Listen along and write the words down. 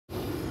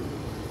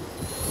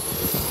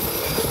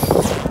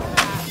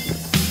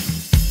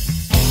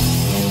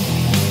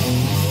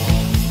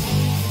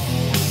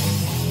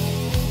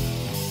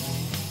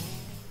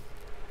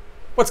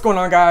What's going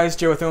on, guys?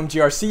 Joe with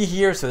OMGRC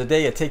here. So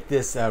today I take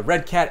this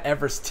Redcat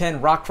Everest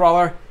 10 rock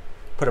crawler,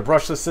 put a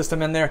brushless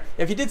system in there.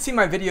 If you did see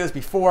my videos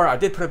before, I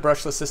did put a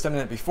brushless system in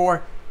it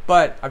before,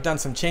 but I've done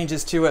some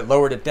changes to it,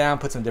 lowered it down,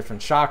 put some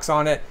different shocks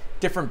on it,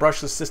 different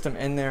brushless system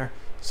in there.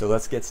 So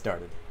let's get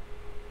started.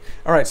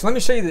 All right, so let me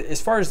show you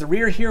as far as the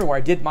rear here, where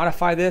I did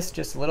modify this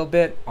just a little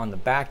bit on the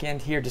back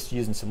end here, just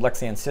using some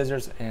Lexan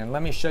scissors. And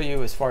let me show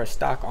you as far as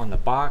stock on the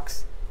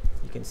box.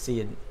 You can see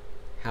it,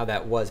 how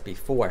that was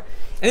before.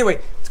 Anyway,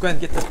 let's go ahead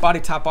and get this body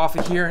top off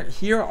of here.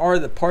 Here are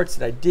the parts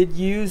that I did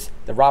use.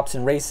 The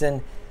Robson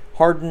Racing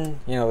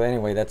hardened,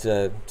 anyway, that's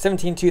a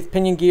 17 tooth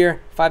pinion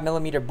gear,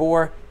 5mm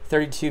bore,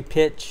 32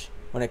 pitch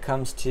when it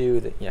comes to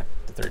the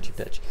 32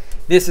 pitch.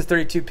 This is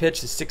 32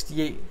 pitch, is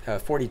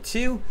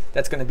 6842.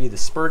 That's going to be the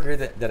spur gear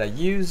that I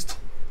used.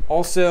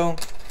 Also,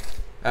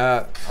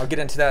 I'll get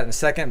into that in a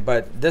second,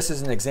 but this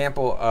is an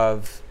example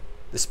of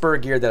the spur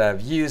gear that I've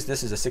used.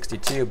 This is a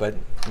 62, but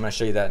I'm going to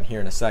show you that here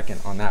in a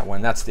second on that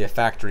one. That's the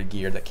factory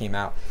gear that came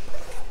out.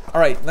 All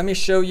right, let me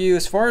show you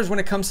as far as when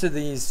it comes to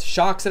these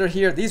shocks that are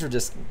here. These were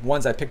just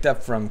ones I picked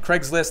up from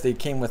Craigslist. They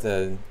came with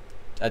a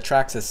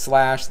Traxxas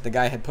Slash that the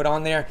guy had put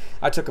on there.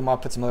 I took them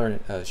off, put some other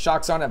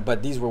shocks on it,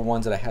 but these were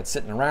ones that I had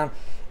sitting around.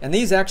 And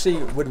these actually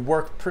would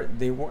work,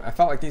 I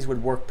felt like these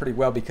would work pretty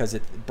well because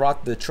it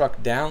brought the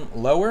truck down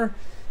lower.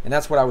 And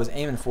that's what I was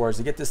aiming for, is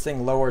to get this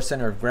thing lower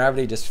center of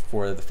gravity, just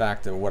for the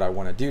fact of what I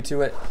want to do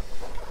to it.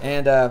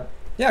 And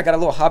yeah, I got a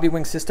little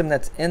hobbywing system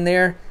that's in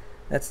there.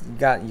 That's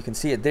got, you can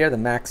see it there, the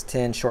Max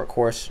 10 short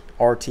course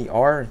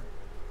RTR,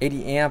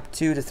 80 amp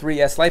 2 to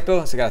 3S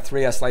lipo. So I got a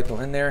 3S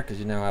lipo in there because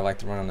I like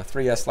to run on the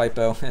 3S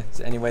lipo.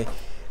 So anyway,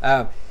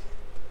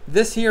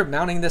 this here,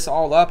 mounting this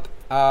all up,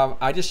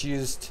 I just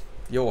used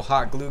the old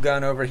hot glue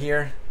gun over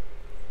here.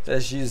 So I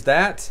just used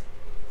that.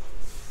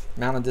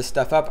 Mounted this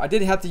stuff up. I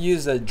did have to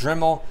use a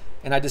Dremel,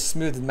 and I just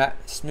smoothed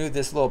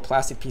this little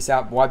plastic piece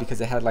out. Why?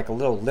 Because it had like a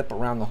little lip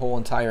around the whole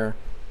entire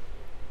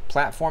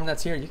platform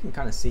that's here. You can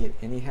kind of see it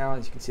anyhow.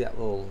 As you can see that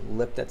little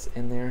lip that's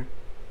in there.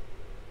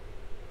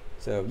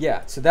 So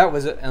yeah, so that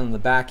was on the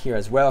back here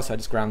as well. So I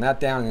just ground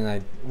that down,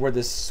 and where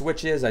this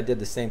switch is, I did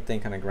the same thing,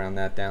 kind of ground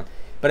that down.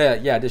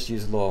 But yeah, I just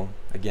used a little,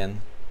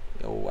 again,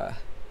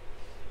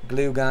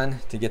 glue gun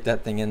to get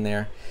that thing in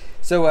there.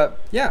 So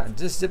yeah,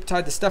 just zip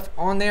tied the stuff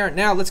on there.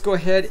 Now let's go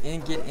ahead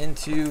and get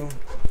into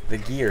the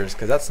gears,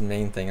 because that's the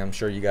main thing I'm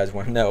sure you guys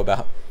want to know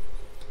about.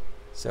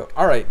 So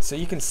all right, so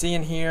you can see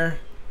in here,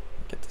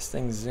 get this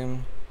thing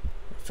zoom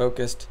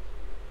focused,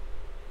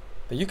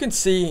 but you can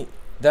see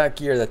that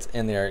gear that's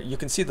in there. You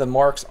can see the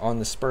marks on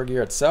the spur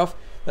gear itself.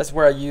 That's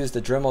where I used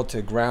the Dremel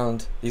to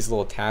ground these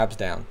little tabs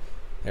down.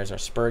 There's our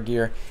spur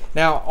gear.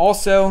 Now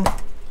also,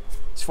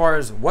 as far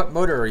as what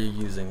motor are you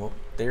using? Well,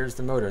 there's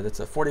the motor. That's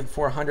a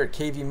 4400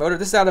 kV motor.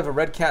 This is out of a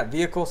Redcat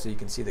vehicle, so you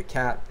can see the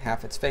cat,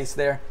 half its face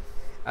there.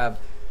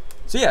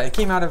 So yeah, it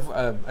came out of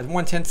a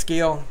 1/10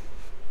 scale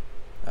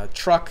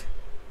truck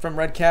from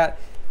Redcat.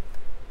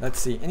 Let's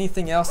see,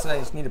 anything else that I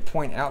just need to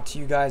point out to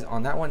you guys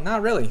on that one?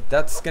 Not really.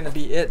 That's going to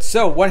be it.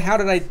 So how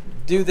did I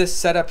do this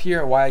setup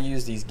here? Why I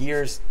use these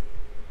gears?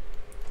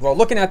 Well,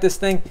 looking at this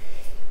thing,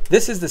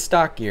 this is the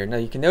stock gear. Now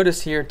you can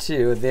notice here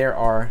too, there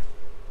are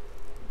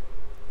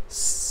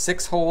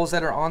 6 holes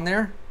that are on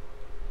there,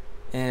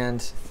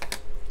 and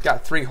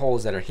got 3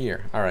 holes that are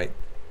here. All right.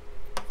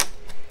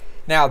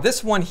 Now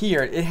this one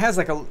here, it has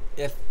like a,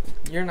 if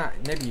you're not,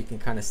 maybe you can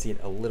kind of see it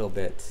a little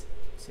bit.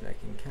 Let's see if I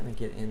can kind of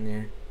get in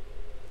there.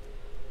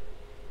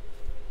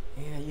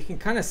 Yeah, you can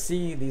kind of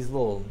see these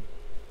little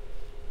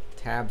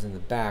tabs in the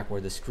back where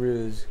the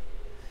screws.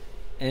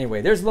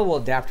 Anyway, there's a little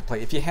adapter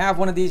plate. If you have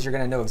one of these, you're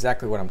going to know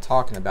exactly what I'm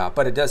talking about.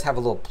 But it does have a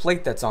little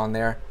plate that's on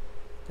there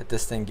that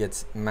this thing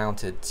gets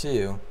mounted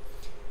to.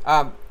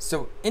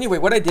 So anyway,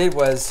 what I did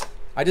was,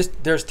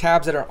 there's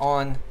tabs that are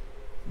on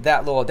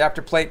that little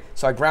adapter plate,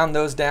 so I ground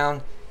those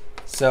down,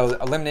 so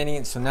eliminating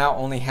it, so now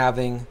only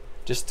having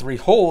just 3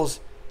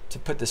 holes to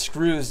put the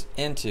screws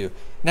into.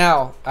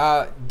 Now,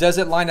 does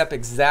it line up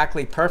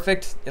exactly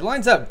perfect? It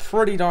lines up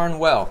pretty darn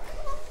well.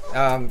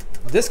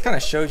 This kind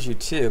of shows you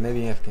too,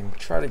 maybe I can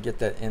try to get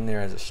that in there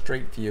as a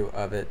straight view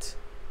of it.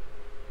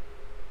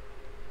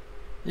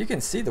 You can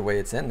see the way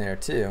it's in there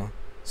too.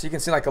 So you can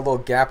see like a little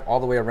gap all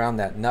the way around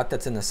that nut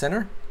that's in the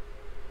center.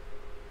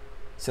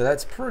 So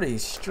that's pretty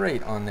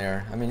straight on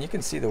there. I mean, you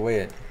can see the way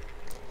it,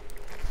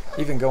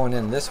 even going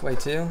in this way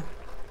too.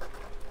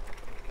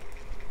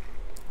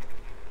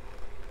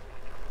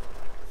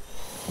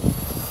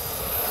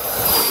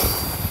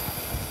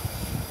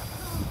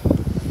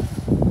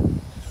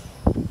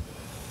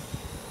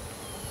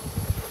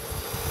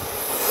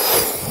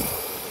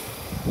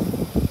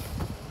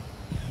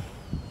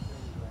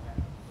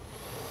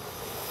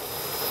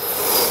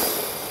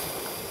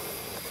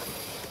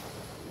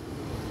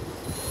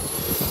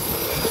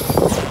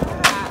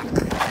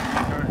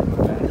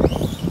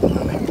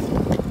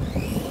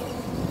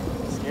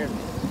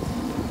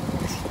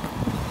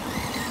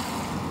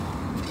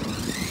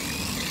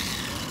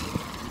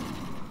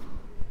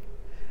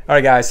 All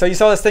right, guys, so you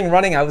saw this thing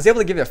running. I was able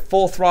to give it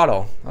full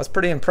throttle. I was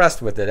pretty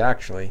impressed with it,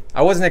 actually.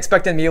 I wasn't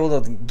expecting to be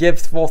able to give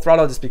full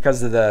throttle just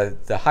because of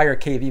the higher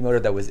KV motor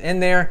that was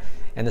in there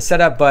and the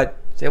setup, but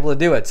I was able to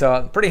do it, so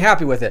I'm pretty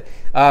happy with it.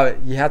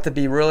 You have to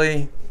be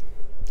really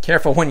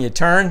careful when you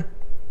turn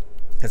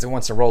because it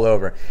wants to roll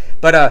over.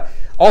 But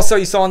also,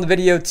 you saw in the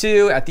video,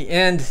 too, at the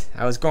end,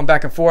 I was going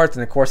back and forth,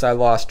 and of course, I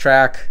lost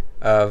track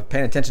of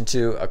paying attention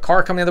to a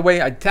car coming the other way.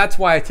 That's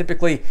why I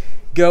typically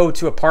go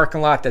to a parking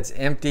lot that's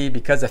empty,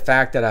 because of the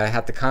fact that I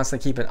have to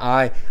constantly keep an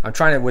eye. I'm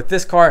trying to, with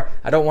this car,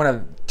 I don't want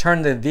to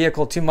turn the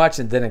vehicle too much,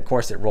 and then of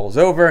course it rolls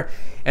over.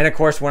 And of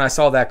course, when I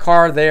saw that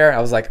car there, I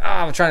was like, oh,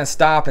 I'm trying to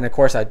stop, and of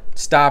course I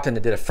stopped and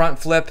it did a front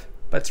flip,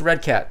 but it's a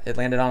Redcat. It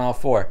landed on all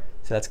four,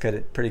 so that's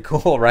good, pretty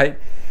cool, right?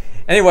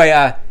 Anyway,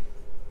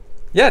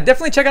 yeah,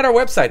 definitely check out our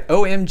website,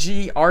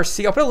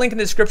 OMGRC. I'll put a link in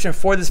the description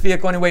for this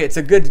vehicle anyway. It's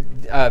a good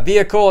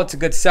vehicle. It's a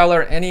good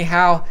seller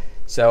anyhow.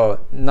 So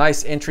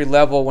nice entry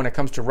level when it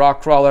comes to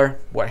rock crawler,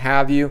 what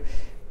have you.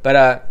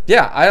 But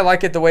yeah, I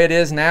like it the way it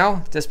is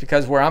now, just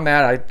because where I'm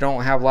at, I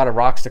don't have a lot of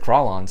rocks to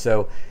crawl on.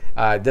 So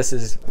this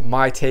is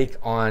my take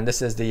on,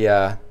 this is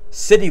the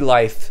city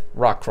life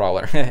rock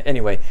crawler.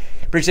 Anyway,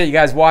 appreciate you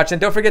guys watching.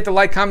 Don't forget to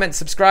like, comment,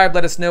 subscribe.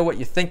 Let us know what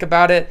you think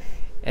about it.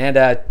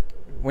 And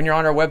when you're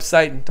on our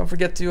website, don't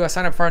forget to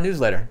sign up for our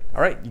newsletter.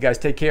 All right, you guys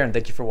take care, and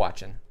thank you for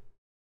watching.